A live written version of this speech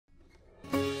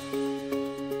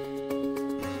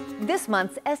This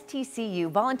month's STCU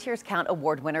Volunteers Count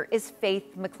Award winner is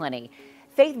Faith McClenny.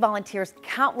 Faith volunteers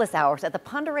countless hours at the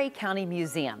Oreille County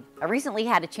Museum. I recently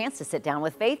had a chance to sit down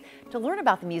with Faith to learn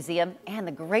about the museum and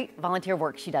the great volunteer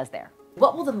work she does there.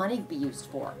 What will the money be used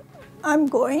for? I'm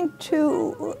going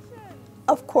to,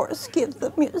 of course, give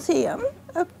the museum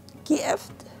a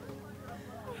gift.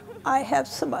 I have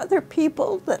some other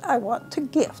people that I want to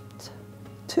gift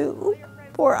to.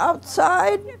 For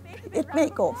outside, it may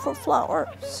go for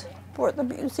flowers for the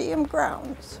museum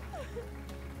grounds.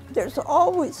 There's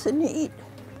always a need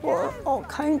for all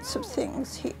kinds of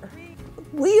things here.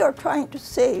 We are trying to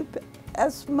save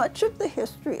as much of the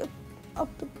history of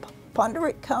the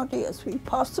Oreille County as we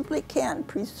possibly can,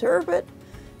 preserve it,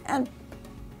 and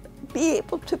be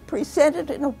able to present it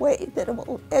in a way that it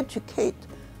will educate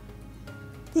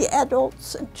the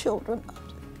adults and children of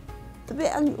the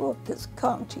value of this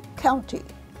county.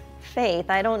 Faith,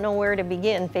 I don't know where to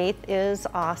begin. Faith is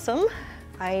awesome.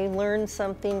 I learn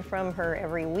something from her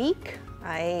every week.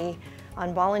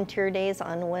 On volunteer days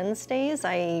on Wednesdays,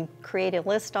 I create a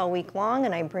list all week long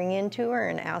and I bring into her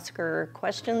and ask her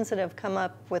questions that have come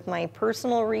up with my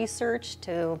personal research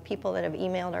to people that have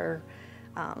emailed our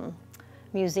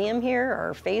museum here,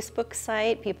 our Facebook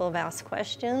site. People have asked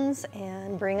questions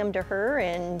and bring them to her,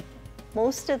 and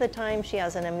most of the time she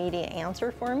has an immediate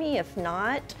answer for me. If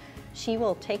not, she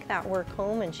will take that work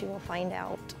home and she will find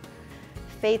out.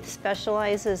 Faith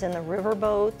specializes in the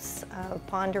riverboats of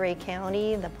Oreille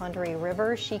County, the Oreille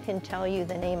River. She can tell you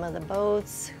the name of the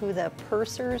boats, who the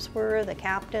pursers were, the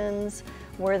captains,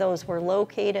 where those were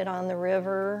located on the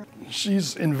river.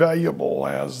 She's invaluable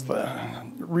as the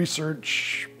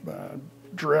research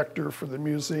director for the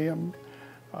museum.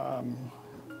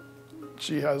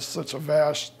 She has such a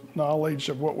vast knowledge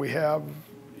of what we have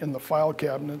in the file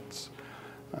cabinets,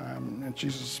 and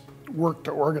she's worked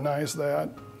to organize that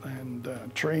and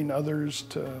train others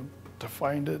to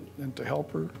find it and to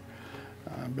help her.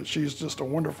 But she's just a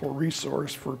wonderful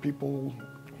resource for people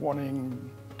wanting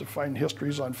to find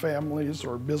histories on families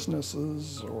or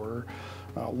businesses or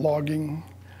logging.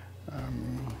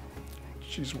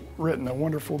 She's written a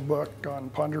wonderful book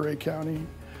on Oreille County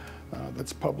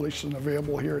that's published and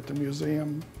available here at the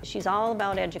museum. She's all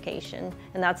about education,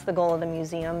 and that's the goal of the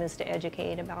museum, is to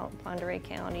educate about Oreille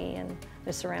County and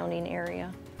the surrounding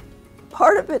area.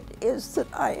 Part of it is that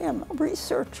I am a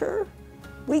researcher.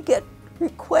 We get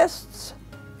requests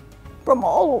from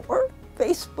all over,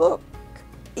 Facebook,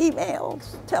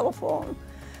 emails, telephone.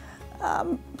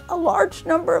 A large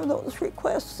number of those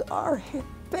requests are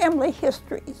family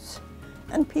histories,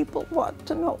 and people want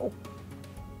to know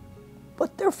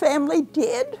what their family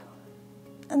did,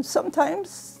 and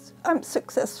sometimes I'm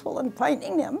successful in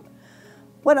finding them.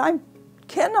 When I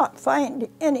cannot find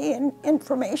any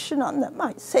information on them,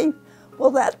 I say,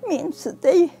 well, that means that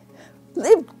they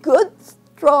lived good,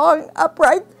 strong,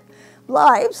 upright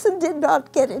lives and did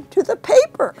not get into the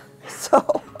paper.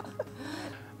 So,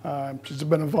 she's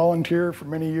been a volunteer for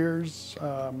many years.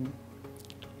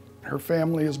 Her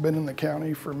family has been in the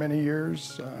county for many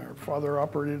years. Her father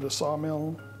operated a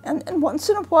sawmill. And once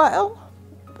in a while,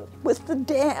 with the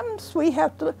dams, we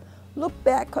have to look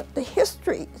back at the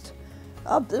histories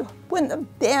of when the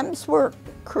dams were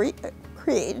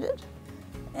created,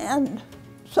 and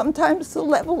sometimes the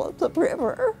level of the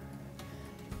river.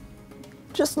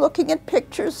 Just looking at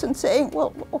pictures and saying,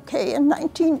 well, okay, in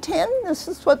 1910, this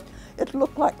is what it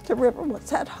looked like. The river was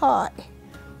that high.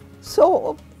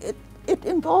 So it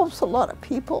involves a lot of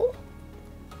people.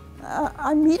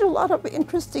 I meet a lot of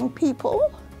interesting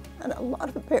people and a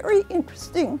lot of very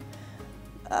interesting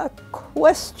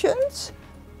questions.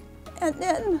 And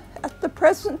then at the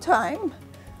present time,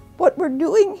 what we're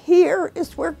doing here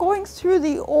is we're going through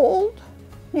the old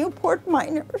Newport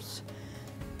miners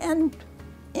and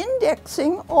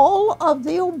indexing all of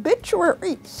the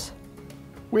obituaries.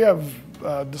 We have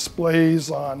displays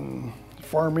on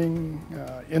farming,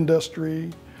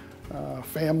 industry,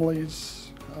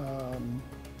 families,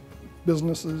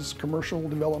 businesses, commercial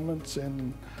developments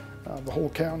in the whole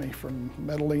county, from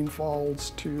Medellin Falls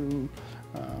to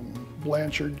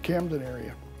Blanchard, Camden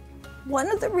area.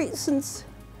 One of the reasons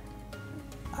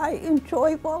I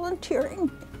enjoy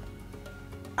volunteering,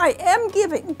 I am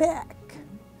giving back,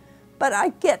 but I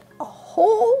get a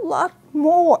whole lot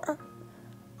more.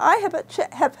 I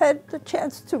have had the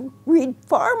chance to read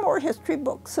far more history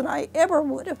books than I ever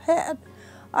would have had.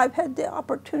 I've had the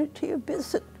opportunity to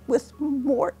visit with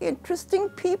more interesting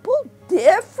people,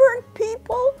 different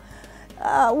people,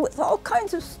 with all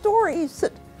kinds of stories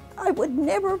that I would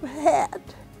never have had.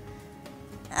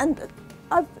 And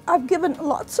I've given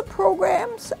lots of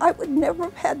programs. I would never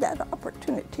have had that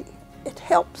opportunity. It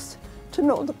helps to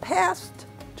know the past,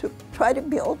 to try to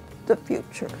build the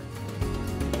future.